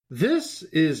This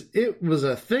is It Was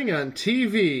a Thing on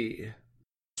TV.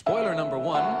 Spoiler number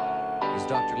one is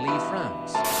Dr. Lee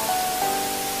frowns.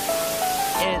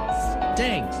 It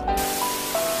stinks.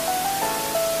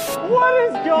 What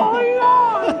is going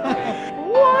on?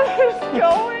 What is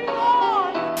going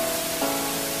on?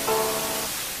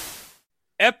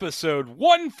 Episode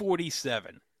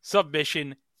 147,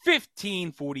 Submission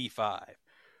 1545.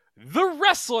 The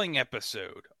wrestling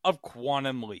episode of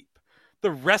Quantum Leap. The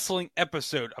wrestling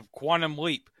episode of Quantum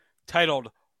Leap,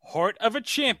 titled Heart of a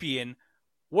Champion,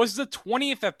 was the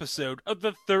 20th episode of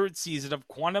the third season of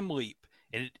Quantum Leap,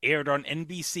 and it aired on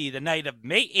NBC the night of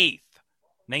May 8th,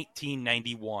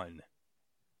 1991.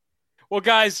 Well,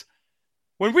 guys,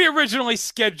 when we originally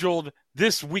scheduled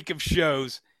this week of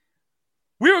shows,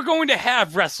 we were going to have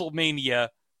WrestleMania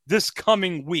this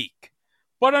coming week.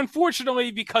 But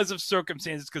unfortunately, because of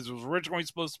circumstances, because it was originally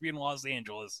supposed to be in Los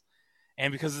Angeles,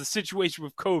 and because of the situation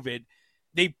with COVID,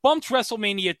 they bumped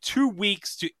WrestleMania 2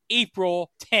 weeks to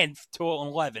April 10th to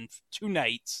 11th, 2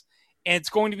 nights. And it's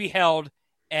going to be held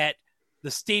at the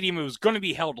stadium it was going to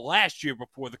be held last year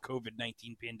before the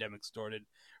COVID-19 pandemic started,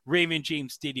 Raymond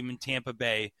James Stadium in Tampa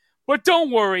Bay. But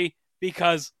don't worry,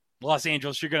 because Los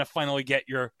Angeles, you're going to finally get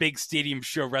your big stadium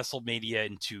show WrestleMania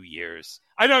in 2 years.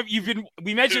 I know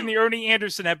we mentioned the Ernie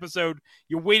Anderson episode.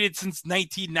 You waited since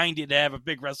 1990 to have a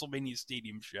big WrestleMania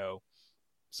stadium show.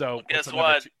 So guess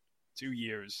what? 2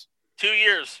 years. 2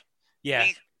 years. Yeah.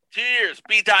 2 years.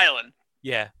 Be dialing.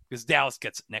 Yeah, because Dallas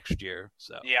gets it next year.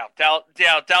 So yeah,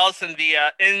 Dallas in the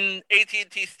in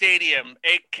AT&T Stadium,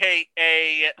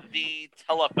 aka the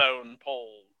telephone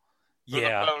pole.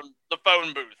 Yeah, the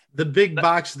phone booth. The big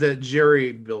box that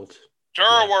Jerry built.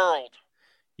 Jura World.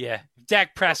 Yeah. If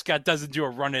Dak Prescott doesn't do a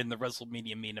run in the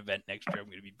WrestleMania main event next year, I'm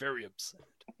going to be very upset.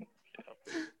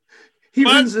 He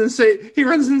runs and saying,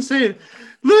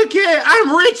 "Look at,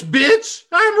 I'm rich, bitch.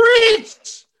 I'm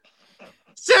rich.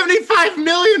 $75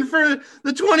 million for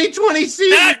the 2020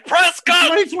 season. Dak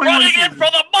Prescott running in for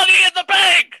the Money in the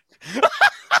Bank."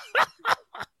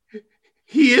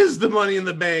 He is the Money in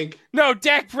the Bank. No,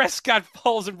 Dak Prescott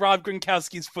falls in Rob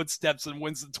Gronkowski's footsteps and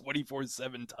wins the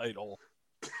 24/7 title.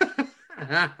 It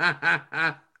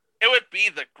would be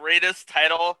the greatest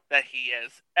title that he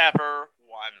has ever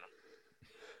won.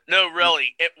 No,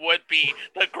 really, it would be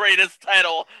the greatest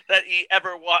title that he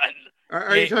ever won.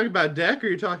 Are you talking about Dak or are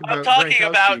you talking about I'm talking Gronkowski?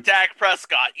 about Dak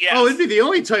Prescott, yes. Oh, it'd be the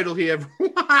only title he ever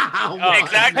Wow.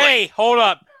 Exactly. Hey, hold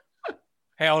up.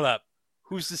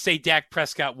 Who's to say Dak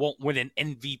Prescott won't win an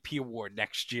MVP award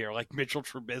next year like Mitchell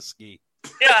Trubisky?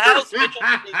 Yeah, how's Mitchell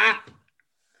Trubisky?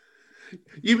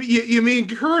 You mean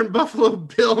current Buffalo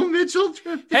Bill Mitchell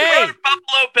Trubisky? Hey! Current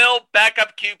Buffalo Bill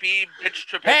backup QB Mitch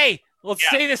Trubisky. Hey! Let's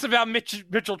say this about Mitchell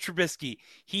Trubisky.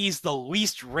 He's the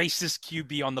least racist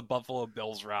QB on the Buffalo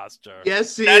Bills roster.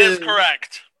 Yes, he That is. is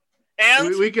correct.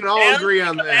 And we can all agree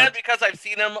on that. And because I've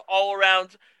seen him all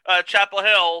around Chapel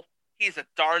Hill, he's a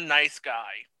darn nice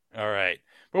guy. All right.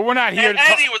 But we're not here and, to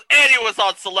talk. He was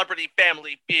on Celebrity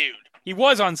Family Feud. He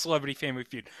was on Celebrity Family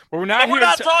Feud. But we're not But here we're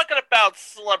not to talking about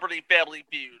Celebrity Family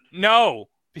Feud. No,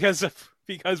 because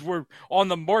we're on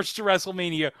the march to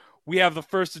WrestleMania. We have the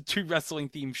first of 2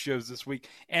 wrestling-themed shows this week,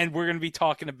 and we're going to be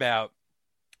talking about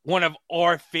one of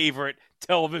our favorite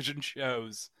television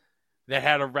shows that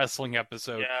had a wrestling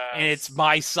episode, Yes. and it's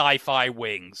My Sci-Fi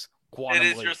Wings. Quantum It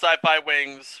is Leap. your Sci-Fi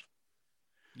Wings.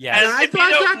 Yes. And I If you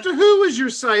thought don't- Doctor Who was your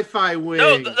sci-fi wing.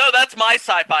 No, that's my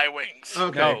Sci-Fi Wings.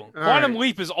 Okay. No, all Quantum right.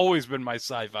 Leap has always been My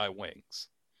Sci-Fi Wings.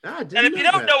 Ah, didn't And if you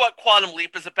know don't that. know what Quantum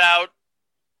Leap is about,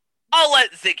 I'll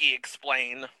let Ziggy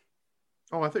explain.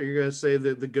 Oh, I thought you were going to say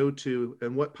the go-to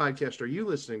and what podcast are you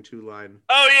listening to line.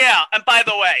 Oh, yeah. And by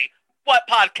the way, what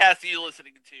podcast are you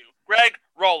listening to? Greg,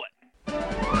 roll it.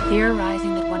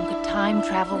 Theorizing that one could time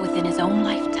travel within his own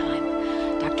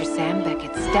lifetime, Dr. Sam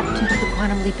Beckett stepped into the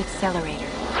Quantum Leap accelerator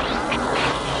and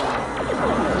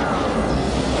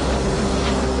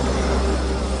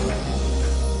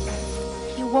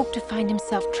vanished. He awoke to find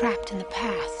himself trapped in the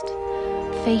past,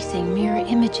 facing mirror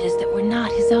images that were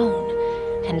not his own,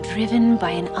 and driven by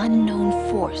an unknown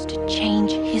force to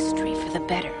change history for the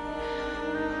better.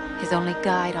 His only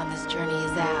guide on this journey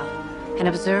is Al, an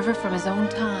observer from his own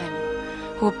time,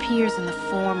 who appears in the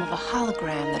form of a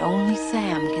hologram that only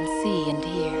Sam can see and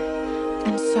hear.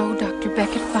 And so Dr.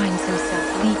 Beckett finds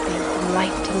himself leaping from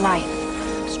life to life,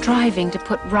 striving to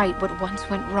put right what once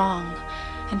went wrong,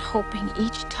 and hoping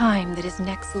each time that his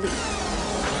next leap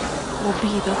will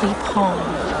be the leap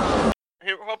home.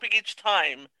 We're hoping each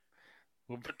time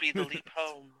would be the leap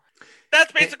home.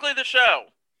 That's basically the show.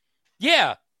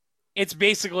 Yeah. It's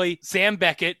basically Sam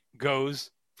Beckett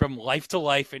goes from life to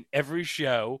life in every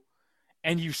show,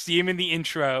 and you see him in the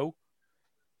intro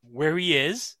where he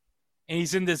is, and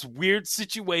he's in this weird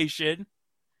situation,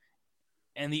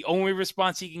 and the only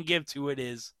response he can give to it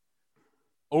is,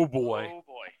 "Oh boy." Oh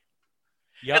boy.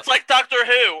 Yep. It's like Doctor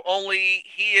Who, only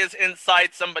he is inside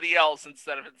somebody else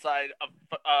instead of inside a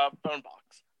phone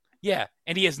box. Yeah,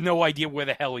 and he has no idea where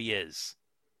the hell he is.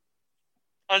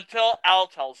 Until Al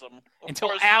tells him. Of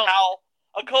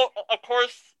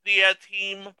course, the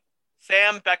team,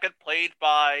 Sam Beckett, played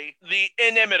by the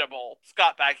inimitable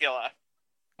Scott Bakula.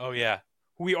 Oh yeah,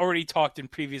 we already talked in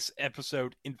previous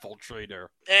episode, Infiltrator.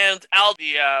 And Al,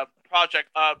 the Project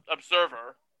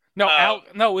Observer.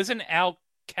 No, isn't Al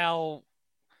Cal?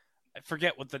 I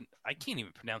forget what I can't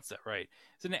even pronounce that right.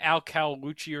 Isn't it Al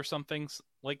Calucci or something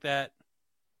like that?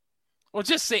 Or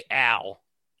just say Al.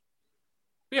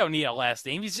 We don't need a last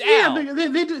name. He's Al. Yeah,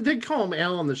 they call him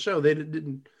Al on the show. They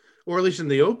didn't, or at least in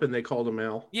the open, they called him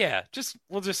Al. Yeah,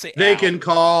 we'll just say They Al. can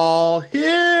call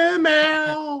him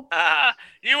Al.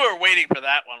 You were waiting for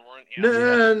that one, weren't you?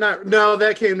 No,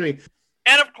 that came to me.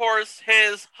 And of course,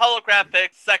 his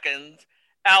holographic second,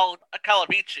 Al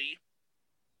Calavici,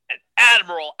 and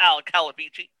Admiral Al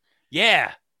Calavici,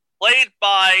 Yeah. played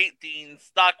by Dean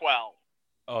Stockwell.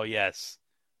 Oh yes,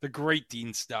 the great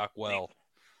Dean Stockwell.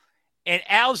 And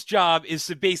Al's job is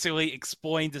to basically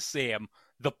explain to Sam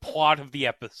the plot of the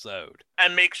episode.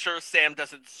 And make sure Sam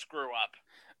doesn't screw up.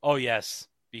 Oh yes,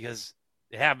 because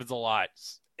it happens a lot.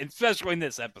 Especially in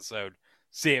this episode,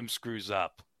 Sam screws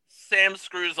up. Sam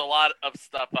screws a lot of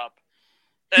stuff up.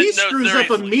 He screws up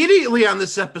immediately on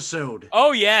this episode.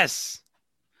 Oh yes.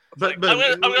 But I'm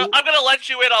gonna let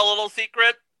you in on a little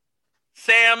secret.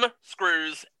 Sam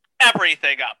screws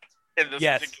everything up in this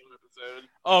particular episode.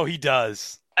 Oh, he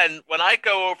does. And when I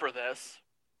go over this,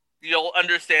 you'll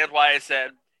understand why I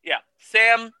said, yeah,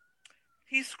 Sam,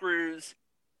 he screws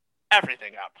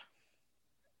everything up.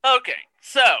 Okay,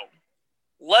 so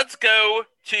let's go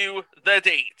to the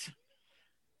date.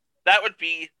 That would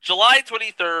be July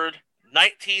 23rd,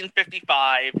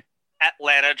 1955,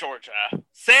 Atlanta, Georgia.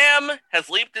 Sam has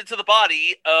leaped into the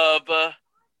body of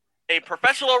a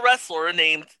professional wrestler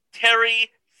named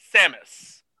Terry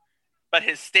Samus, but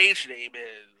his stage name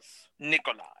is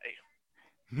Nikolai.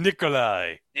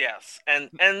 Yes, and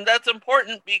that's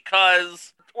important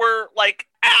because we're like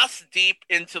ass deep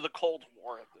into the Cold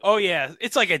War. Oh yeah,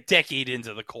 it's like a decade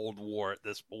into the Cold War at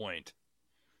this point.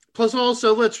 Plus,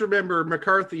 also, let's remember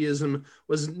McCarthyism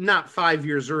was not 5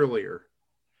 years earlier.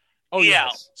 Oh yeah.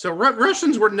 Yes. So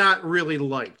Russians were not really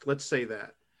liked. Let's say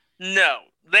that. No,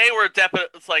 they were definitely.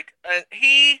 It's like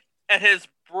he and his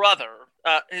brother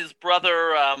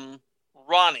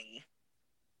Ronnie.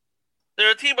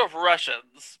 They're a team of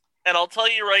Russians, and I'll tell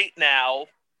you right now,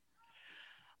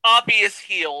 obvious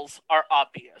heels are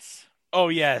obvious. Oh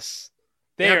yes,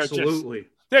 Absolutely.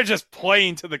 They're just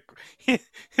playing to the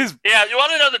his. Yeah, you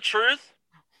want to know the truth?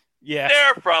 Yeah,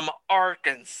 they're from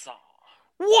Arkansas.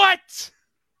 What?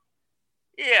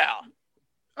 Yeah.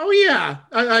 Oh yeah.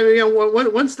 I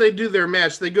mean, once they do their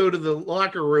match, they go to the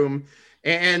locker room,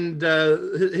 and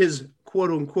his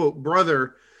quote unquote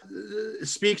brother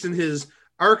speaks in his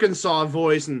Arkansas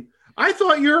voice, and I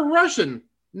thought you were Russian.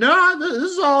 No,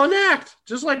 this is all an act,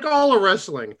 just like all of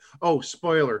wrestling. Oh,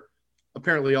 spoiler.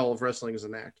 Apparently all of wrestling is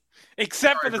an act.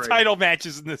 Except for the title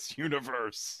matches in this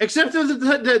universe. Except for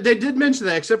they did mention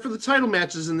that, except for the title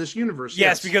matches in this universe.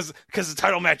 Yes, because the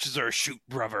title matches are a shoot,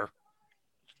 brother.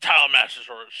 Title matches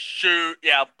are a shoot,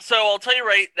 yeah. So I'll tell you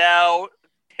right now,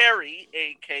 Terry,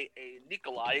 a.k.a.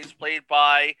 Nikolai, is played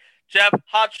by Jeff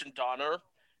Hodgson-Donner,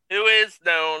 who is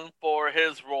known for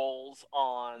his roles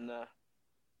on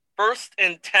First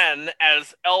and 10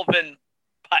 as Elvin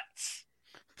Putz.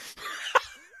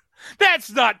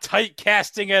 That's not tight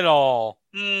casting at all.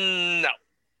 No.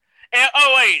 And,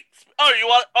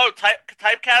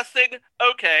 typecasting?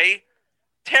 Okay.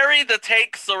 Terry the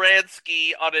Tank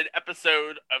Saransky on an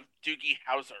episode of Doogie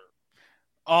Howser.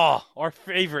 Oh, our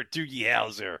favorite Doogie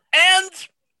Howser. And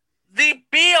the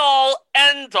be-all,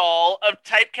 end-all of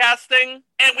typecasting,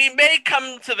 and we may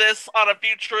come to this on a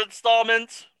future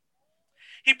installment,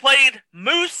 he played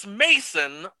Moose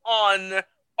Mason on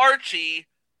Archie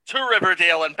to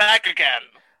Riverdale and back again.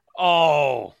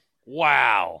 Oh,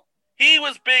 wow. He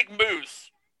was Big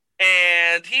Moose,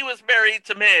 and he was married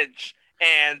to Midge,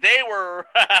 and they were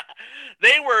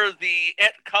the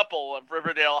it couple of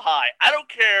Riverdale High. I don't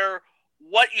care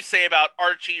what you say about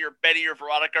Archie or Betty or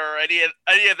Veronica or any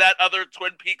of that other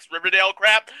Twin Peaks Riverdale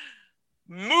crap.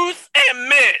 Moose and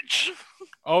Midge.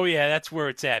 Oh yeah, that's where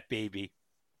it's at, baby.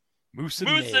 Moose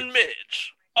and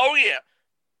Midge. Oh yeah.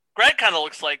 Greg kind of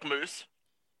looks like Moose.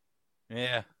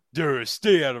 Yeah.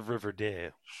 Stay out of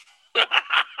Riverdale.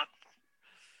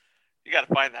 You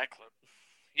gotta find that clip.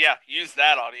 Yeah, use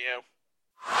that audio.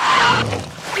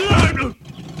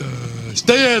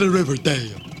 Stay out of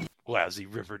Riverdale. Lousy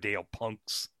Riverdale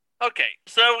punks. Okay,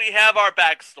 so we have our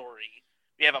backstory.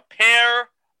 We have a pair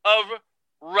of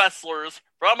wrestlers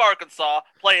from Arkansas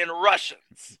playing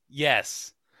Russians.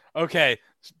 Yes. Okay.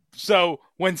 So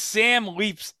when Sam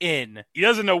leaps in, he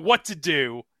doesn't know what to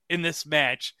do in this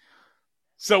match.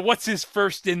 So what's his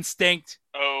first instinct?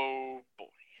 Oh, boy.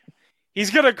 He's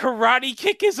going to karate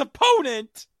kick his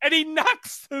opponent, and he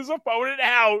knocks his opponent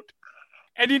out.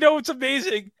 And you know what's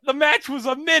amazing? The match was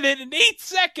 1 minute and 8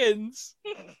 seconds.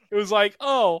 It was like,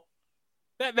 oh,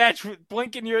 that match,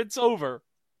 blinking here, it's over.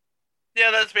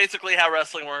 Yeah, that's basically how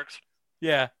wrestling works.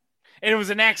 Yeah. And it was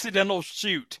an accidental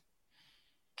shoot.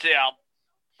 Yeah.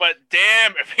 But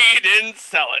damn if he didn't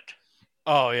sell it.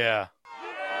 Oh, yeah. The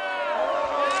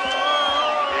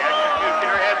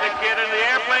executioner has the kid in the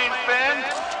airplane spin.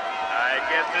 I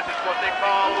guess this is what they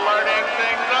call learning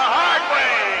things the hard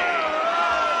way.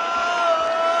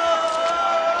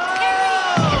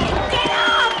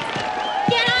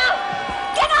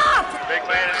 Big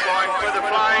man is going for the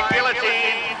flying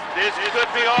guillotine. This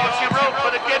could be all she wrote for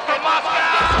the kid from Moscow.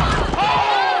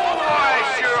 Oh, I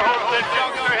sure hope that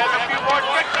youngster has a few more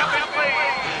tricks up his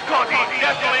sleeve, because he's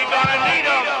definitely gonna need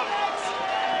them.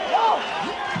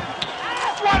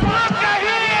 What look to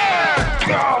here?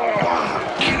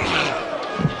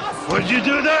 What'd you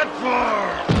do that for?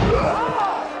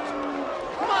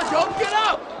 Come on, Joe, get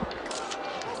up!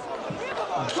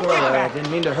 I'm sorry, I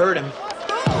didn't mean to hurt him.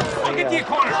 Get to your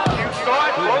corner. You saw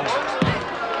it, folks?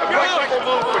 A questionable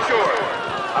move for sure.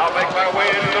 I'll make my way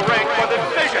into the ring for the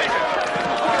decision.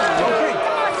 Okay.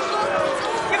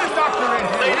 Get a doctor in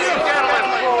here. Ladies and gentlemen,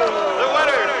 the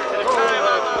winner in a time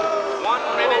of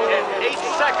 1 minute and 8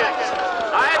 seconds,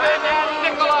 Ivan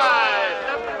Nikolai,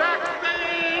 the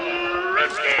Backspin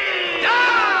Ruski.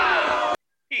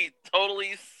 He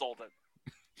totally sold it.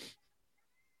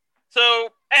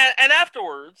 So, and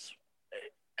afterwards,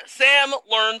 Sam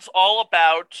learns all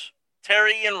about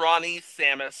Terry and Ronnie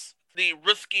Samus, the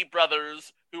Ruski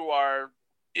brothers, who are,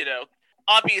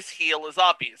 obvious heel is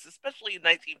obvious, especially in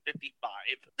 1955.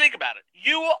 Think about it.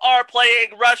 You are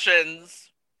playing Russians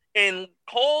in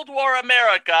Cold War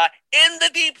America in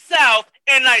the Deep South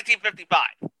in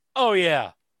 1955. Oh,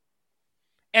 yeah.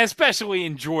 And especially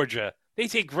in Georgia. They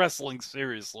take wrestling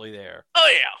seriously there. Oh,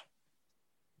 yeah.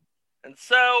 And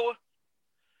so,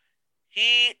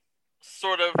 he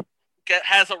sort of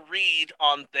has a read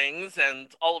on things,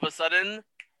 and all of a sudden,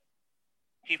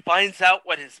 he finds out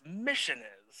what his mission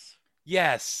is.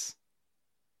 Yes.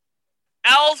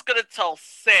 Al's gonna tell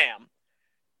Sam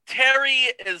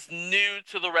Terry is new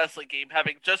to the wrestling game,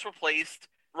 having just replaced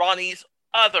Ronnie's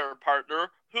other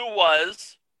partner, who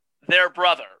was their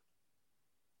brother.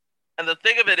 And the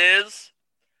thing of it is,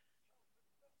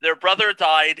 their brother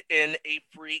died in a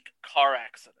freak car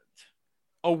accident.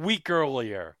 A week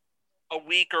earlier.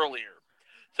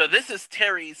 So this is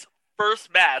Terry's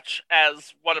first match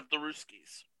as one of the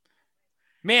Ruskies.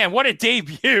 Man, what a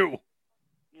debut.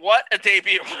 What a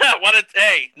debut.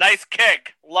 Hey, nice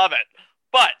kick. Love it.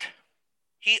 But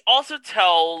he also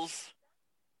tells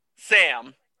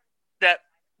Sam that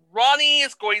Ronnie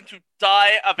is going to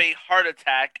die of a heart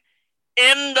attack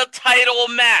in the title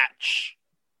match.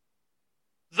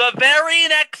 The very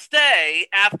next day,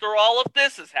 after all of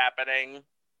this is happening,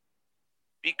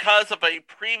 because of a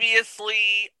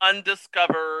previously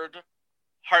undiscovered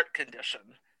heart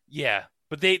condition. Yeah,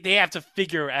 but they have to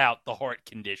figure out the heart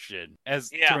condition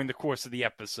during the course of the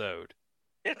episode.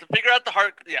 You have to figure out the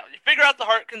heart. Yeah, you figure out the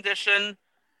heart condition.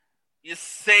 You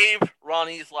save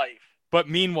Ronnie's life. But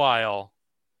meanwhile,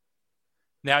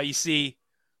 now you see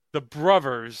the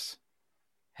brothers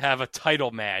have a title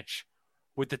match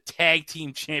with the tag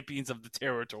team champions of the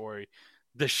territory,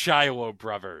 the Shiloh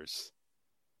brothers.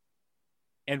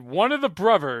 And one of the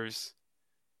brothers,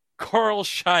 Carl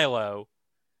Shiloh,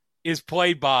 is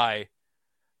played by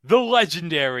the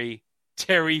legendary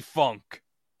Terry Funk.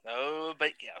 Oh,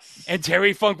 but yes. And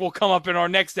Terry Funk will come up in our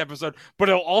next episode, but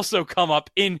it'll also come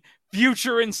up in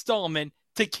future installment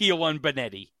Tequila and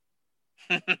Benetti.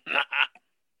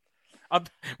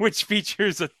 Which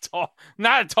features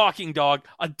not a talking dog,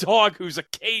 a dog who's a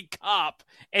K cop,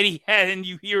 and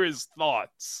you hear his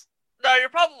thoughts. Now, you're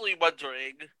probably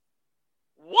wondering,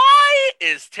 why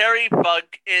is Terry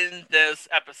Funk in this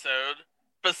episode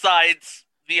besides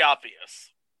the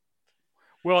obvious?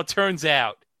 Well, it turns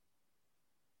out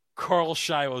Carl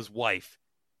Shiloh's wife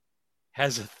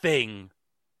has a thing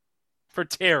for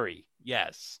Terry,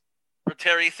 yes. For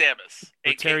Terry Samus.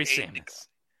 For Terry Samus.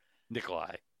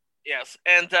 Nikolai. Yes,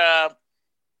 and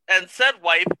And said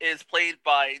wife is played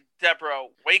by Deborah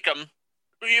Wakeham,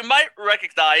 who you might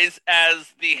recognize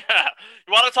as the...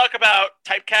 you want to talk about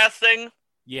typecasting?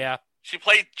 Yeah. She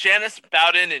played Janice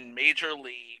Bowden in Major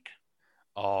League.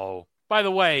 Oh. By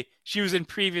the way, she was in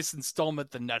previous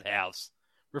installment The Nut House.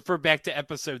 Refer back to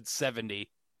episode 70.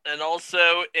 And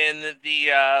also in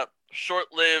the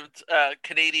short-lived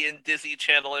Canadian Disney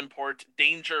Channel import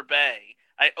Danger Bay.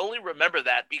 I only remember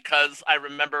that because I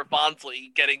remember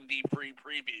Bonsley getting the free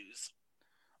previews.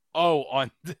 Oh,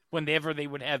 on whenever they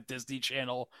would have Disney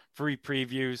Channel free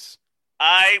previews.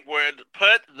 I would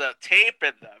put the tape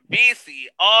in the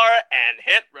VCR and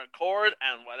hit record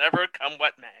and whatever come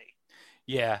what may.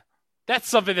 Yeah, that's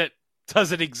something that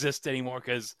doesn't exist anymore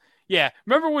because, yeah,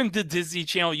 remember when the Disney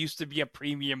Channel used to be a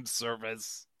premium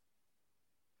service?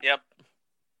 Yep.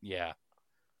 Yeah.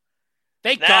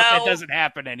 Thank Now- God that doesn't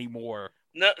happen anymore.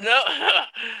 No.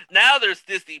 Now there's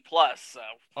Disney Plus, so.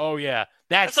 Oh, yeah.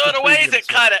 That's So the in a ways premium it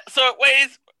kind of. So it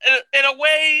ways in a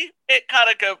way it kind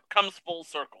of comes full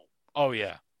circle. Oh,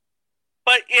 yeah.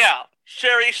 But yeah,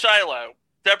 Sherry Shiloh,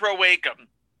 Deborah Wakeham,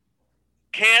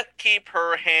 can't keep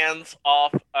her hands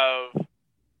off of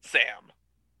Sam.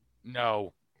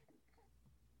 No.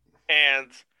 And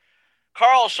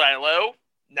Carl Shiloh,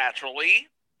 naturally,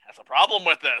 has a problem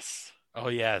with this. Oh,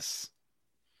 yes.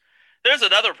 There's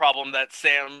another problem that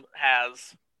Sam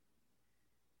has.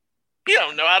 He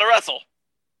don't know how to wrestle.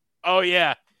 Oh,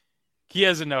 yeah. He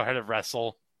doesn't know how to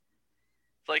wrestle.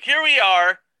 It's like, here we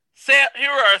are. Here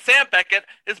are Sam Beckett.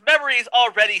 His memory's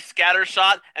already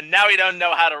scattershot, and now he don't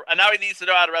know how to. And now he needs to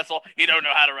know how to wrestle. He don't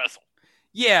know how to wrestle.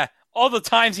 Yeah, all the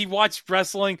times he watched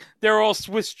wrestling, they're all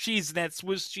Swiss cheese in that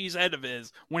Swiss cheese head of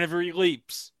his whenever he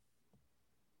leaps.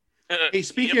 Hey,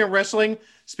 speaking of wrestling,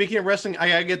 I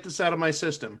gotta get this out of my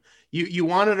system. You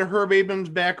wanted a Herb Abrams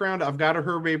background? I've got a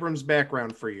Herb Abrams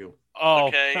background for you. Oh,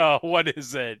 Okay. oh, what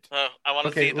is it? I want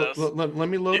to see this. Let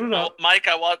me load it up. Mike,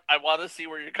 I want to see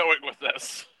where you're going with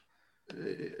this.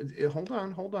 Hold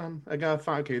on. I gotta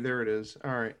find. Okay, there it is.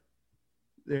 All right,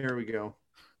 there we go.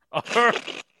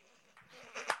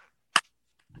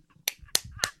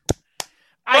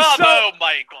 Bravo,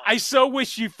 Michael. I so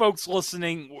wish you folks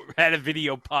listening had a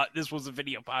video this was a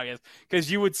video podcast because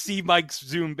you would see Mike's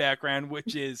Zoom background,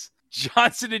 which is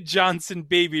Johnson & Johnson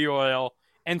baby oil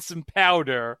and some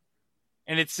powder,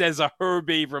 and it says a Herb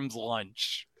Abrams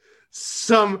lunch.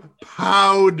 Some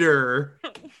powder.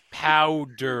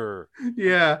 Powder.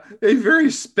 Yeah, a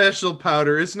very special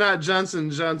powder. It's not Johnson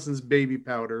 & Johnson's baby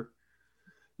powder.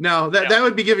 No, that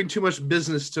would be giving too much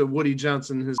business to Woody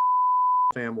Johnson and his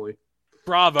family.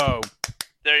 Bravo.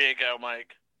 There you go,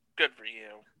 Mike. Good for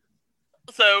you.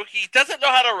 So he doesn't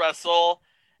know how to wrestle,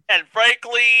 and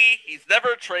frankly, he's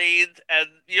never trained, and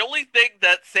the only thing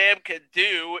that Sam can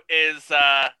do is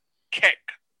kick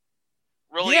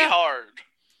really hard.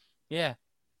 Yeah.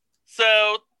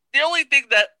 So the only thing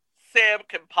that Sam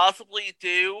can possibly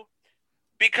do,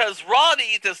 because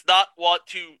Ronnie does not want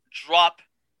to drop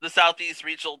the Southeast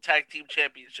Regional Tag Team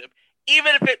Championship,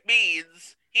 even if it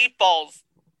means he falls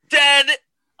dead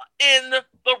in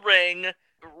the ring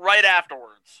right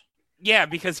afterwards. Yeah,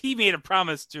 because he made a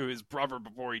promise to his brother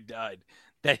before he died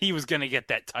that he was going to get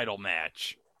that title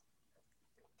match.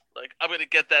 Like, I'm going to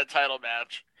get that title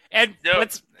match. And no,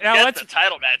 let's the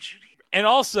title match. And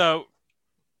also,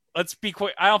 let's be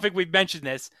quick. I don't think we've mentioned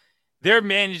this. They're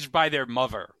managed by their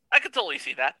mother. I can totally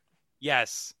see that.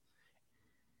 Yes.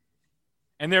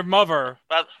 And their mother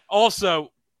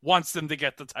also wants them to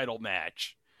get the title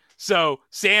match. So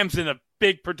Sam's in a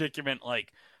big predicament,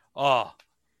 like, oh,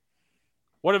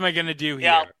 what am I going to do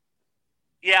here?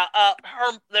 Yeah,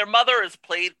 their mother is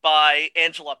played by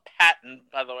Angela Patton,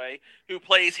 by the way, who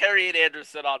plays Harriet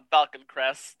Anderson on Falcon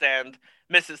Crest and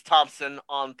Mrs. Thompson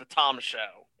on The Tom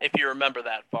Show, if you remember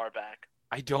that far back.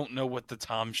 I don't know what The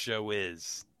Tom Show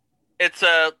is. It's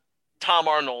Tom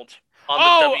Arnold on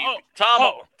the WB.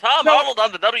 Tom Arnold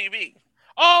on the WB.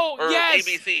 Oh, or yes!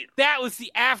 ABC. That was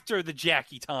after the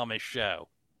Jackie Thomas show.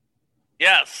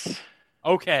 Yes.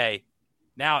 Okay.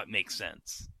 Now it makes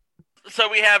sense. So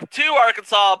we have two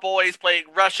Arkansas boys playing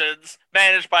Russians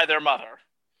managed by their mother.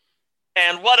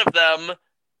 And one of them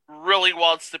really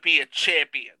wants to be a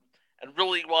champion and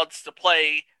really wants to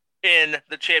play in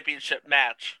the championship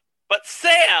match. But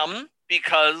Sam,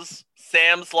 because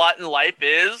Sam's lot in life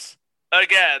is,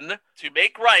 again, to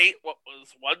make right what was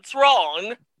once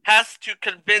wrong, has to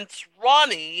convince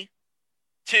Ronnie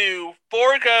to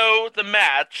forego the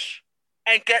match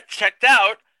and get checked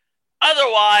out.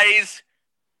 Otherwise,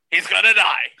 he's gonna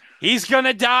die. He's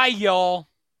gonna die, y'all.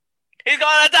 He's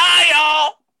gonna die,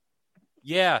 y'all.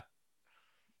 Yeah.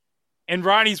 And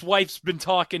Ronnie's wife's been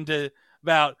talking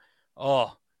about,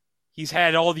 he's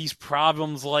had all these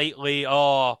problems lately.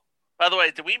 Oh, By the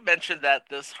way, did we mention that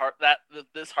this heart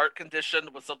condition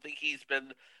was something he's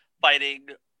been fighting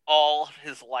all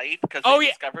his life? Because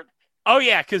they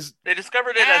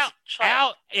discovered it as a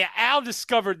child. Al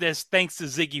discovered this thanks to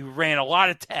Ziggy, who ran a lot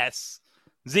of tests.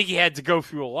 Ziggy had to go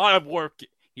through a lot of work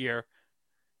here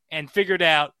and figured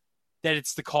out that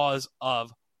it's the cause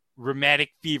of rheumatic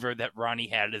fever that Ronnie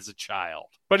had as a child.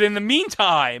 But in the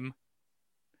meantime,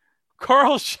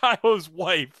 Carl Shiloh's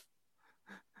wife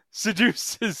tries to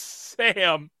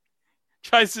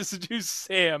seduce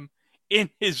Sam in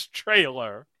his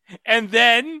trailer. And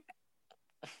then,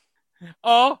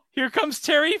 here comes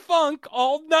Terry Funk,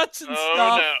 all nuts and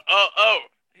stuff.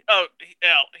 No.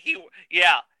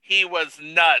 He was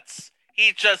nuts.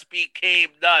 He just became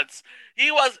nuts.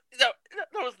 There was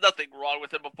nothing wrong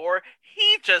with him before.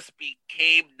 He just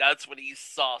became nuts when he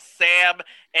saw Sam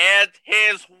and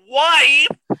his wife.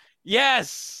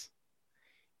 Yes.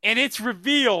 And it's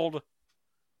revealed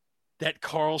that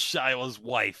Carl Shiloh's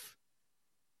wife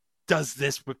does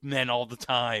this with men all the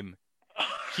time.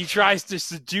 She tries to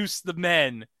seduce the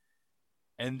men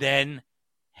and then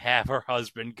have her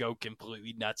husband go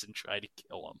completely nuts and try to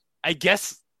kill him. I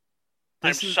guess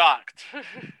I'm shocked.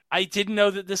 I didn't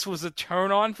know that this was a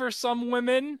turn on for some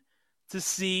women to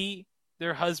see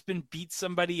their husband beat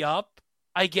somebody up,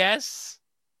 I guess.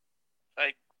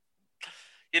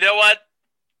 You know what?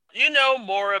 You know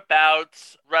more about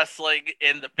wrestling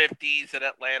in the 50s in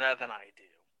Atlanta than I do.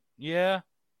 Yeah.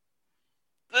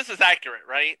 This is accurate,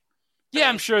 right? Yeah,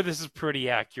 I'm sure this is pretty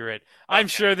accurate. Okay. I'm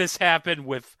sure this happened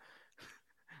with...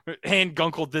 Ann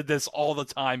Gunkel did this all the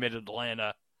time in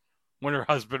Atlanta when her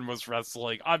husband was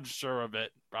wrestling. I'm sure of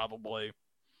it, probably.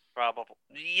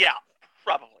 Yeah,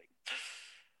 probably.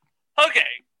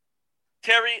 Okay.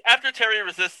 After Terry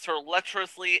resists her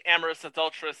lecherously amorous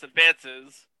adulterous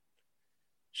advances,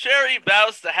 Sherry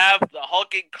vows to have the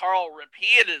hulking Carl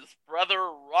repeat his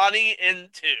brother Ronnie in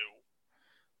two.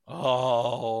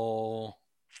 Oh.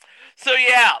 So you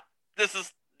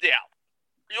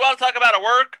want to talk about a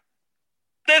work?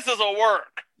 This is a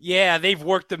work. Yeah, they've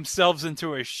worked themselves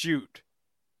into a shoot.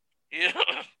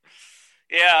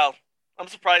 Yeah. I'm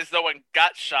surprised no one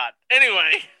got shot.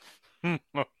 Anyway.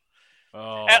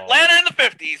 Atlanta in the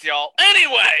 50s, y'all.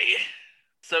 Anyway.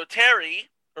 So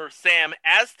Sam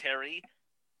as Terry,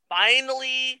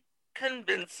 finally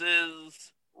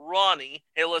convinces Ronnie,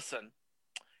 hey, listen,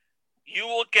 you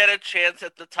will get a chance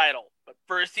at the title, but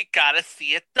first you gotta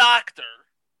see a doctor.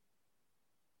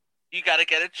 You gotta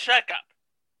get a checkup.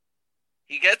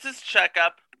 He gets his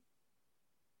checkup,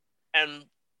 and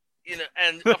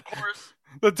of course...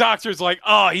 the doctor's like,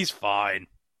 oh, he's fine.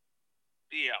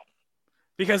 Yeah.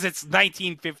 Because it's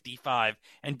 1955,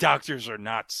 and doctors are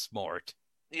not smart.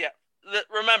 Yeah.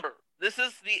 Remember, this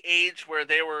is the age where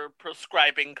they were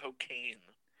prescribing cocaine.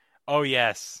 Oh,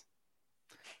 yes.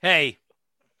 Hey,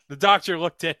 the doctor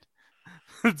looked at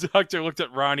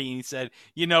Ronnie and he said,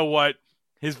 you know what?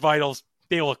 His vitals,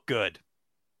 they look good.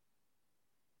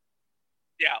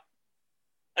 Yeah.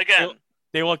 Again.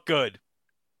 They look good.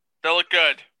 They look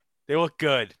good. They look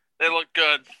good. They look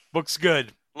good. Looks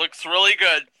good. Looks really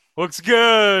good. Looks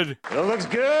good. It looks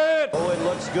good. Oh, it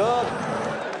looks good.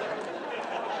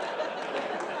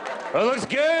 It looks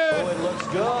good. Oh, it looks good. It looks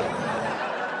good.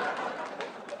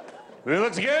 Oh,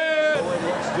 it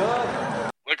looks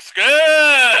good. Looks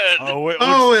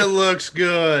good. It looks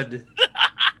good.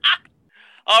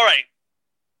 All right.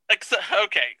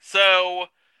 Okay, so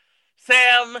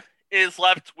Sam is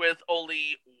left with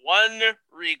only one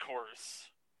recourse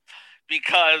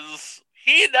because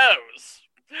he knows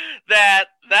that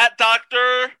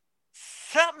doctor,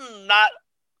 something not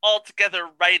altogether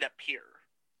right up here.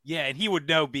 Yeah, and he would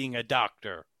know being a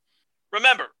doctor.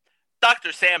 Remember,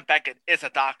 Dr. Sam Beckett is a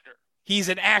doctor. He's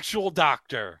an actual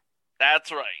doctor.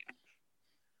 That's right.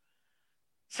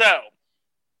 So,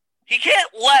 he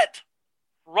can't let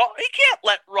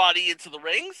Roddy into the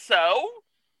ring, so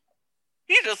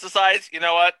he just decides, you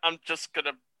know what, I'm just going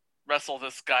to wrestle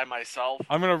this guy myself.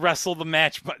 I'm going to wrestle the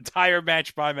entire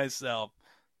match by myself.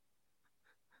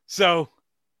 So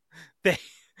we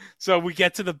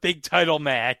get to the big title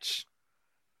match.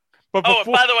 But by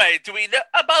the way,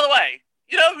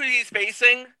 you know who he's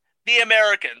facing? The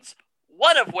Americans,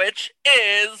 one of which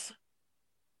is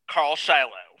Carl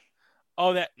Shiloh.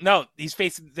 Oh, they're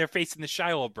facing the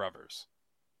Shiloh brothers.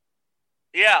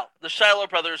 Yeah, the Shiloh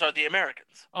brothers are the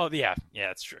Americans. Oh, yeah,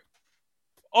 that's true.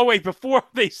 Oh, wait, before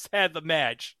they had the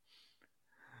match,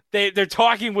 they're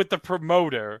talking with the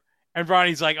promoter, and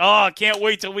Ronnie's like, oh, I can't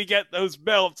wait till we get those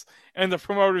belts. And the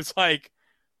promoter's like,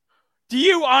 do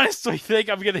you honestly think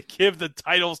I'm going to give the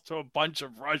titles to a bunch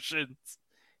of Russians?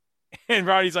 And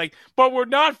Ronnie's like, but we're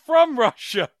not from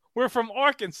Russia. We're from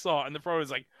Arkansas. And the pro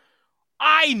is like,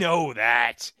 I know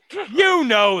that. You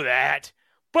know that.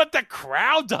 But the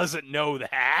crowd doesn't know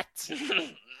that.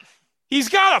 He's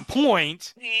got a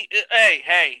point.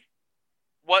 Hey.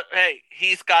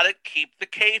 He's got to keep the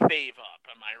kayfabe up.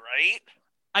 Am I right?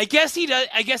 I guess he does.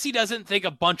 I guess he doesn't think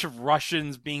a bunch of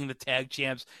Russians being the tag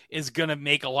champs is gonna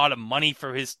make a lot of money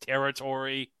for his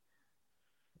territory.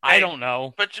 I don't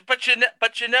know. But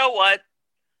you know what?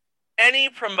 Any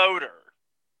promoter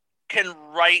can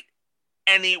write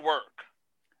any work.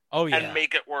 Oh yeah. And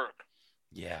make it work.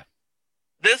 Yeah.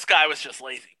 This guy was just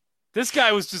lazy. This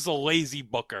guy was just a lazy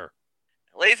booker.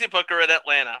 Lazy booker in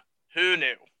Atlanta. Who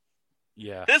knew?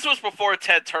 Yeah. This was before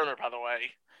Ted Turner, by the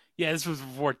way. Yeah, this was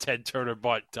before Ted Turner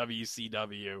bought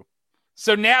WCW.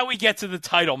 So now we get to the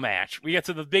title match. We get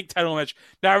to the big title match.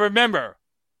 Now remember,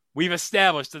 we've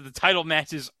established that the title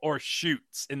matches are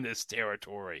shoots in this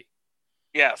territory.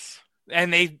 Yes.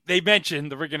 And the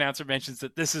ring announcer mentions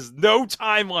that this is no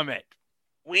time limit.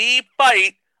 We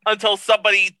fight until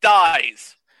somebody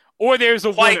dies. Or there's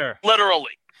a Quite winner.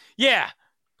 Literally. Yeah.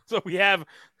 So we have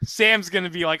Sam's going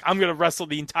to be like, I'm going to wrestle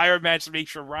the entire match to make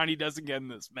sure Ronnie doesn't get in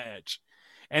this match.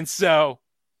 And so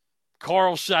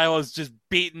Carl Shiloh's just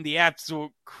beating the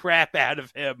absolute crap out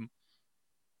of him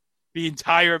the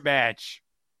entire match.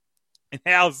 And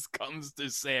Al comes to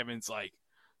Sam and it's like,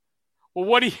 well,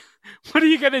 what are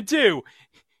you going to do?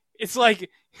 It's like,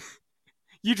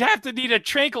 you'd have to need a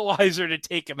tranquilizer to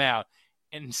take him out.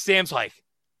 And Sam's like,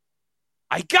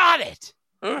 I got it.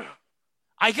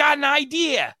 I got an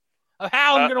idea of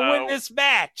how I'm going to win this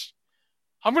match.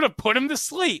 I'm going to put him to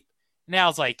sleep. And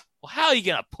Al's like, well, how are you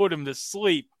going to put him to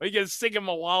sleep? Are you going to sing him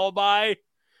a lullaby?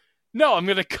 No, I'm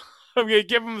going to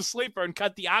give him a sleeper and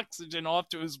cut the oxygen off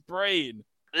to his brain.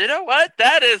 You know what?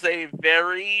 That is a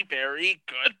very, very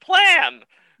good plan.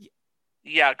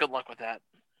 Yeah, good luck with that.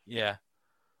 Yeah.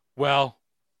 Well,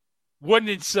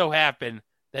 wouldn't it so happen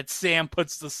that Sam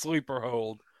puts the sleeper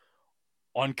hold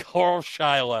on Carl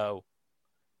Shiloh?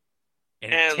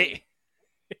 And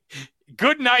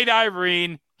good night,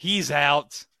 Irene. He's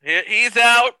out. He's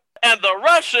out, and the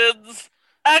Russians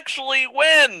actually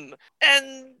win.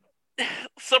 And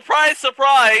surprise,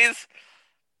 surprise,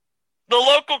 the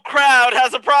local crowd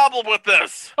has a problem with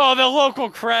this. Oh, the local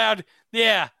crowd,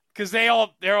 yeah, because they're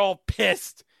all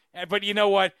pissed. But you know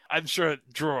what? I'm sure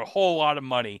it drew a whole lot of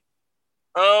money.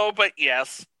 Oh, but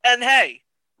yes. And hey,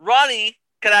 Ronnie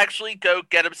can actually go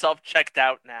get himself checked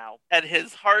out now, and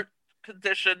his heart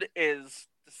condition is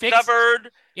discovered.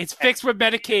 It's fixed with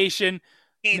medication.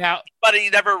 But he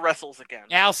never wrestles again.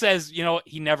 Al says,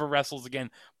 he never wrestles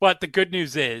again. But the good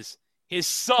news is his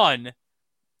son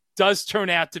does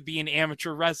turn out to be an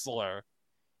amateur wrestler,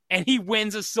 and he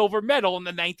wins a silver medal in the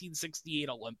 1968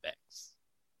 Olympics.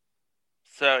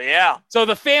 So, yeah. So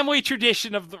the family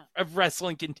tradition of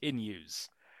wrestling continues.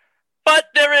 But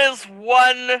there is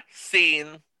one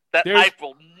scene that I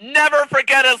will never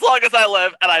forget as long as I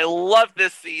live, and I love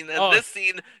this scene, and this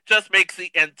scene just makes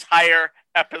the entire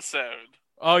episode.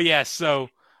 Oh, yeah, so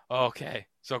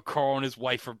Carl and his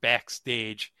wife are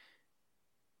backstage.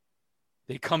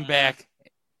 They come back.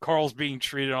 Carl's being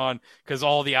treated on because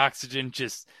all the oxygen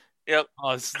just... Yep.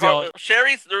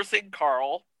 Sherry's nursing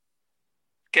Carl,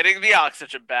 getting the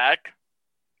oxygen back.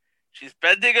 She's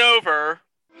bending over.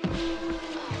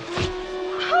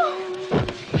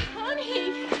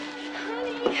 Honey,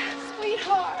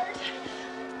 sweetheart.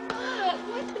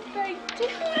 What did they do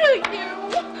to you?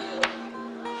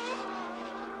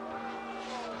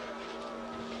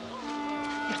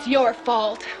 It's your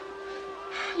fault.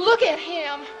 Look at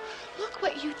him. Look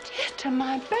what you did to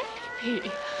my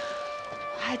baby.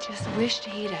 I just wished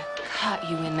he'd have caught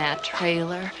you in that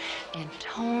trailer and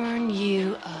torn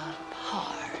you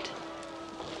apart.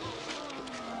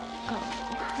 Oh,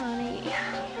 honey.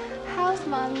 How's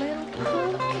my little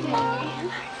cookie?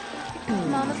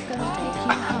 Mama's gonna take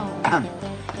you home.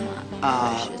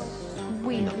 My precious,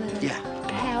 sweet little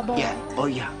cowboy. Yeah. Oh,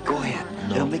 yeah. Go ahead.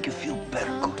 It'll make you feel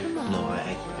better. Go ahead.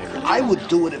 No, I would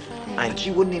do it if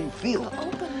she wouldn't even feel it.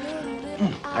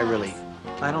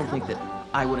 I don't think that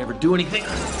I would ever do anything.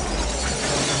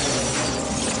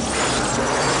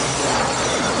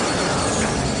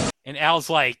 And Al's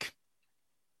like,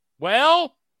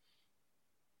 well...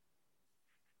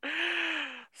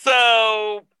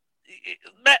 So,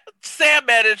 Sam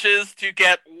manages to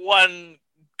get one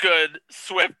good,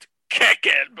 swift kick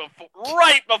in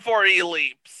right before he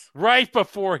leaps. Right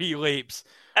before he leaps.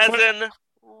 As in,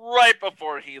 right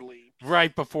before he leaps.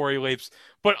 Right before he leaps.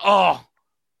 But,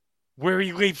 where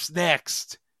he leaps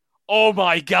next. Oh,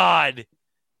 my God.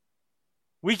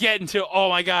 we get into, oh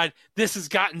my God, this has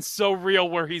gotten so real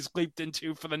where he's leaped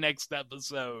into for the next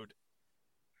episode.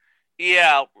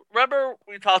 Yeah, remember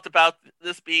we talked about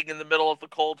this being in the middle of the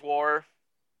Cold War?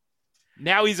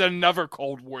 Now he's in another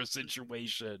Cold War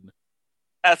situation.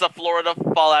 As a Florida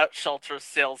fallout shelter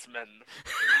salesman.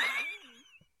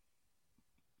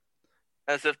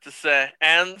 As if to say,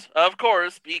 and, of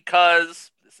course,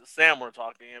 because this is Sam we're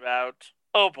talking about,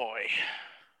 oh boy.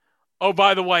 Oh,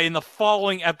 by the way, in the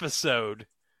following episode,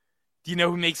 do you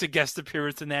know who makes a guest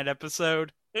appearance in that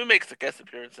episode? Who makes a guest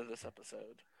appearance in this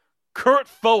episode? Kurt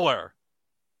Fuller.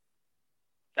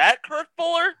 That Kurt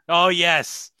Fuller? Oh,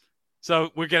 yes.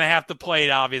 So we're going to have to play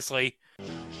it, obviously.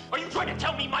 Are you trying to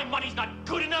tell me my money's not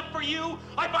good enough for you?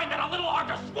 I find that a little hard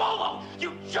to swallow,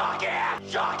 you jockass!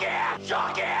 Jockass!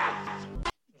 Jockass!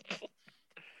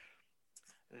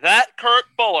 That Kurt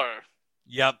Fuller.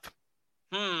 Yep.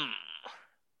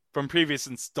 From previous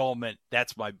installment,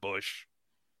 that's my Bush.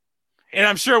 And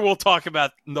I'm sure we'll talk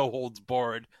about No Holds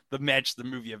Barred, the match, the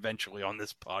movie, eventually on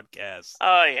this podcast.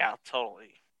 Oh, yeah,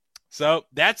 totally. So,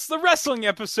 that's the wrestling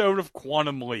episode of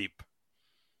Quantum Leap.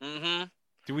 Mm-hmm.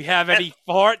 Do we have any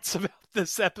thoughts about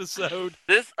this episode?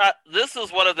 This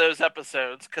is one of those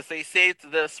episodes, because they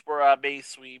saved this for May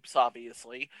Sweeps,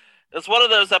 obviously. It's one of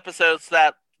those episodes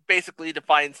that basically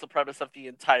defines the premise of the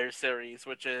entire series,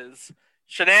 which is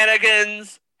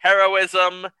shenanigans,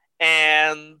 heroism,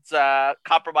 and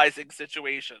compromising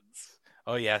situations.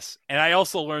 Oh, yes. And I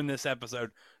also learned this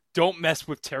episode, don't mess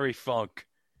with Terry Funk,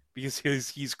 because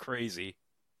he's crazy.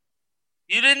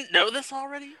 You didn't know this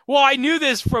already? Well, I knew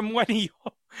this from when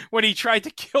he tried to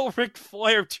kill Ric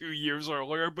Flair 2 years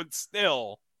earlier, but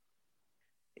still.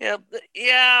 Yeah,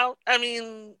 I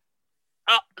mean,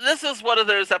 this is one of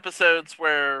those episodes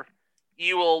where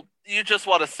you just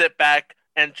want to sit back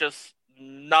and just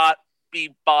not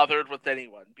be bothered with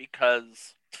anyone,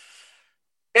 because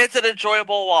it's an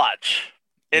enjoyable watch.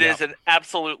 It is an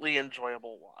absolutely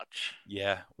enjoyable watch.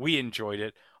 Yeah, we enjoyed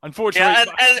it.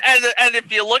 Unfortunately, and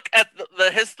if you look at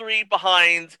the history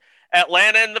behind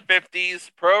Atlanta in the 50s,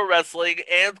 pro wrestling,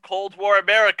 and Cold War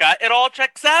America, it all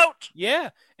checks out. Yeah,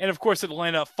 and of course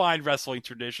Atlanta, a fine wrestling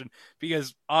tradition,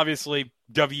 because obviously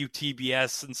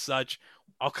WTBS and such,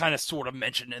 I'll kind of sort of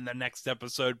mention in the next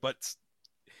episode, but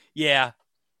yeah,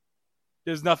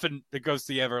 there's nothing that goes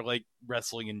together like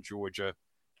wrestling in Georgia.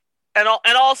 And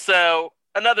also,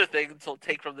 another thing to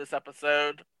take from this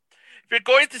episode, if you're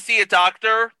going to see a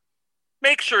doctor,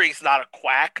 make sure he's not a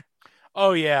quack.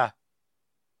 Oh, yeah.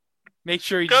 Make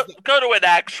sure you go to an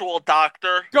actual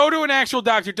doctor. Go to an actual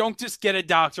doctor. Don't just get a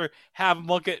doctor. Have him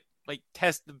look at,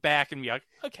 test the back and be like,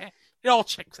 okay, it all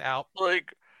checks out.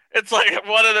 It's like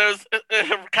one of those,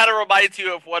 it kind of reminds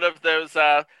you of one of those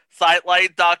sideline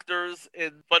doctors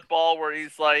in football where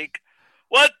he's like,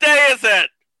 what day is it?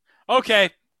 Okay,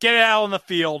 get it out on the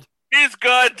field. He's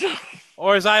good.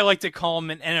 Or as I like to call him,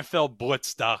 an NFL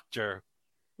blitz doctor.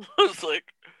 It's like,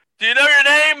 do you know your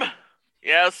name?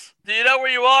 Yes. Do you know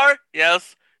where you are?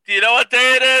 Yes. Do you know what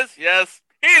day it is? Yes.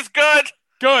 He's good.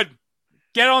 Good.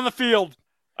 Get on the field.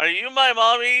 Are you my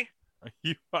mommy?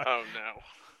 Oh,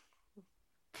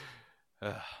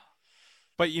 no.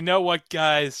 But you know what,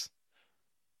 guys?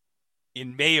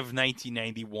 In May of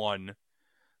 1991,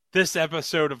 this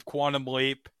episode of Quantum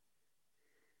Leap,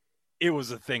 it was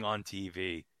a thing on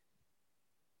TV.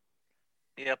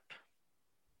 Yep.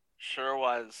 Sure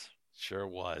was. Sure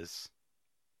was.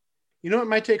 You know what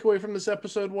my takeaway from this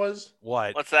episode was?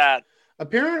 What? What's that?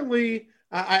 Apparently,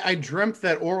 I dreamt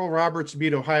that Oral Roberts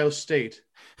beat Ohio State.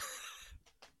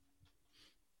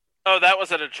 Oh, that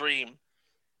wasn't a dream.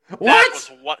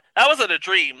 What? That wasn't a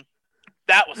dream.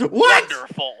 That was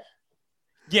wonderful.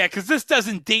 Yeah, because this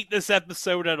doesn't date this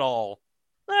episode at all.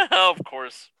 Oh, of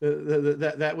course.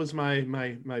 That was my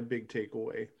big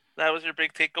takeaway. That was your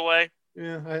big takeaway?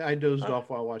 Yeah, I dozed off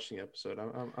while watching the episode.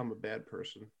 I'm a bad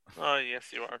person. Oh,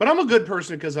 yes, you are. But I'm a good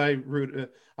person because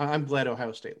I'm glad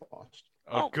Ohio State lost.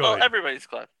 Oh, good. Well, everybody's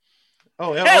glad.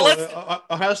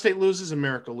 Ohio State loses,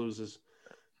 America loses.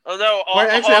 Oh, no.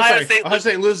 Ohio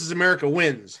State loses, America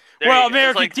wins. Well,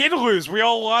 America did lose. We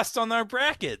all lost on our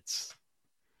brackets.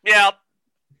 Yeah.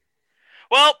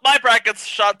 Well, my bracket's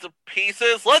shot to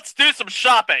pieces. Let's do some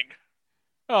shopping.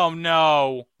 Oh,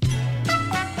 no.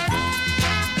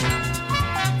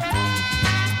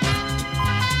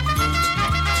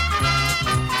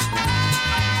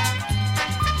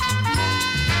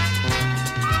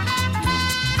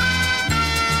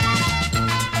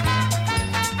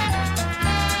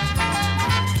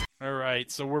 All right,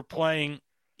 so we're playing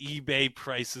eBay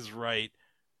Price is Right.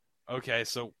 Okay,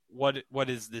 so what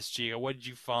is this, Giga? What did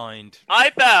you find?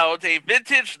 I found a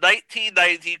vintage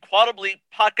 1990 Quantum Leap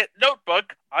pocket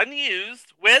notebook,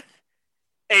 unused, with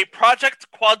a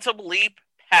Project Quantum Leap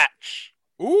patch.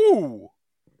 Ooh.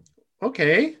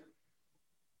 Okay.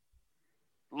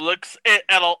 Looks, and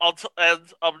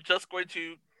I'm just going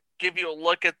to give you a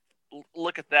look at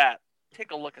that.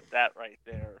 Take a look at that right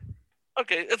there.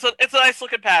 Okay, it's a nice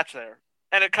looking patch there,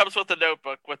 and it comes with a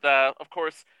notebook with of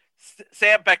course,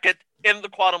 Sam Beckett in the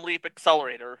Quantum Leap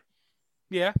accelerator.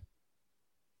 Yeah.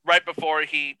 Right before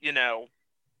he,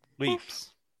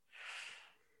 leaps.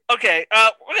 Okay,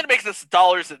 we're gonna make this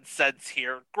dollars and cents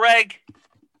here. Greg,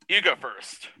 you go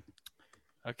first.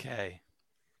 Okay.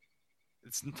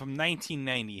 It's from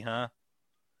 1990, huh?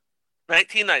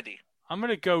 1990. I'm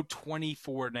gonna go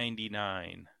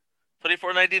 $24.99.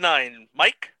 $24.99.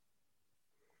 Mike?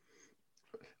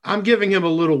 I'm giving him a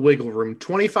little wiggle room.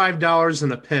 $25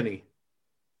 and a penny.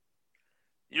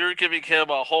 You're giving him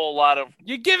a whole lot of...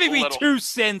 You're giving me 2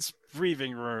 cents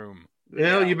breathing room.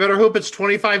 Yeah, you better hope it's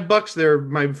 $25 there,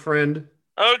 my friend.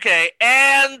 Okay,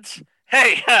 and...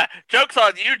 Hey, joke's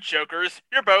on you, jokers.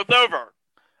 You're both over.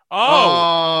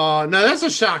 Oh, no, that's a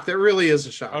shock. That really is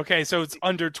a shock. Okay, so it's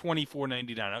under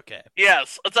 $24.99. Okay.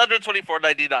 Yes, it's under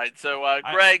 $24.99. So,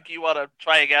 Greg, you want to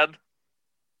try again?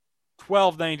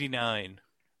 $12.99.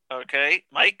 Okay,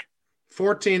 Mike?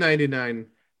 $14.99.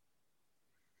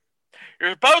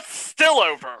 You're both still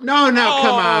over. No, come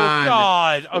on. Oh,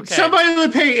 God. Okay. Somebody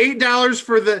would pay $8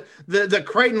 for the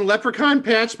Crichton Leprechaun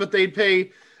patch, but they'd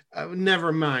pay...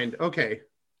 never mind. Okay.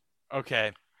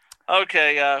 Okay,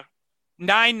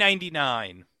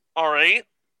 $9.99. All right.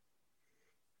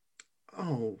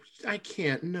 Oh, I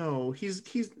can't. No, he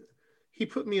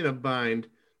put me in a bind.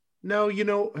 No,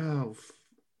 $1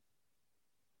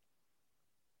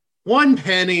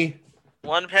 penny.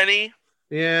 1 penny.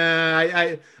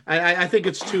 Yeah, I think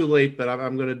it's too late, but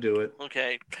I'm going to do it.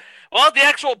 Okay. Well, the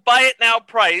actual buy it now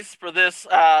price for this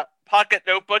pocket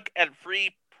notebook and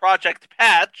free project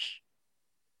patch,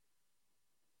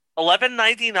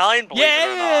 $11.99. Believe it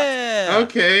or not.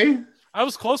 Okay. I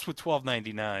was close with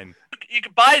 $12.99. You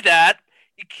can buy that.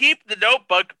 You keep the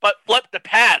notebook, but flip the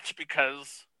patch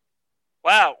because,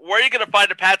 wow, where are you going to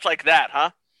find a patch like that,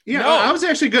 huh? Yeah, no. I was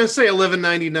actually going to say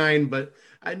 $11.99, but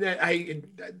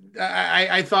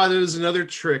I thought it was another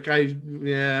trick. I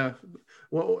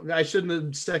shouldn't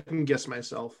have second guessed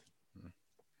myself.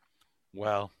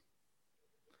 Well,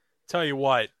 tell you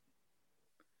what.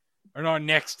 In our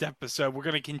next episode, we're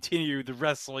going to continue the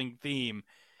wrestling theme,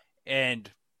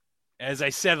 and as I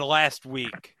said last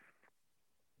week,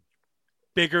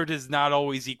 bigger does not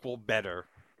always equal better.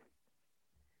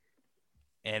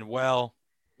 And well,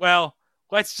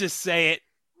 let's just say it.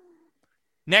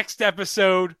 Next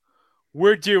episode,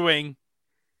 we're doing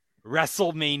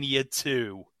WrestleMania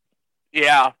 2.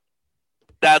 Yeah,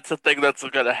 that's the thing that's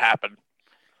going to happen.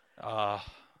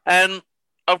 And,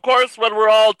 of course, when we're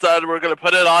all done, we're going to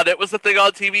put it on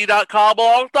itwasthathingontv.com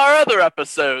along with our other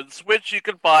episodes, which you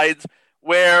can find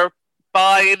where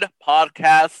fine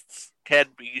podcasts can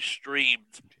be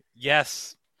streamed.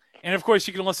 Yes. And, of course,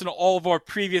 you can listen to all of our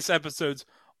previous episodes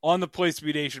on the Place to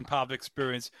Be Nation Pop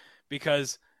Experience,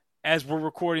 because as we're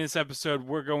recording this episode,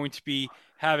 we're going to be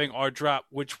having our drop,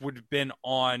 which would have been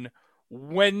on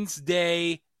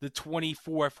Wednesday the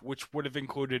 24th, which would have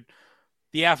included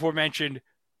the aforementioned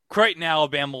Crichton,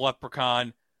 Alabama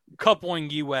Leprechaun,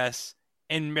 Coupling US,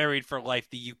 and Married for Life,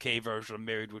 the UK version of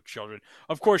Married with Children.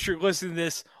 Of course, you're listening to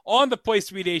this on the Place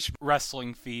to Be Nation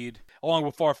wrestling feed, along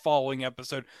with our following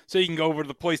episode. So you can go over to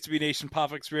the Place to Be Nation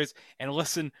Pop Experience and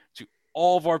listen to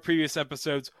all of our previous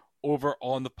episodes over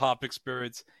on the Pop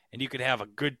Experience, and you can have a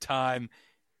good time.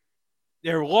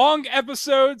 They're long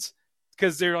episodes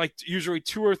because they're like usually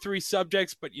 2 or 3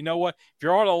 subjects, but you know what? If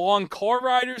you're on a long car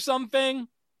ride or something,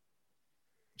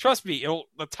 trust me,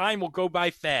 the time will go by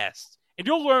fast. And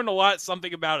you'll learn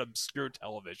something about obscure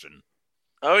television.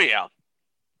 Oh, yeah.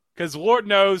 Because Lord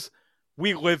knows,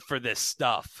 we live for this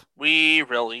stuff. We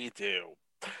really do.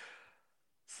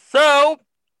 So,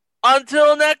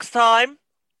 until next time,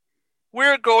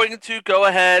 we're going to go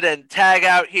ahead and tag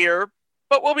out here,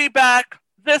 but we'll be back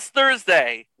this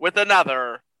Thursday with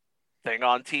another thing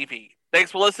on TV.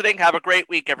 Thanks for listening. Have a great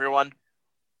week, everyone.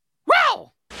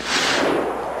 Wow!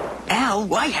 Al,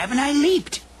 why haven't I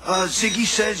leaped? Ziggy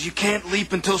says you can't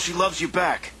leap until she loves you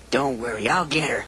back. Don't worry, I'll get her.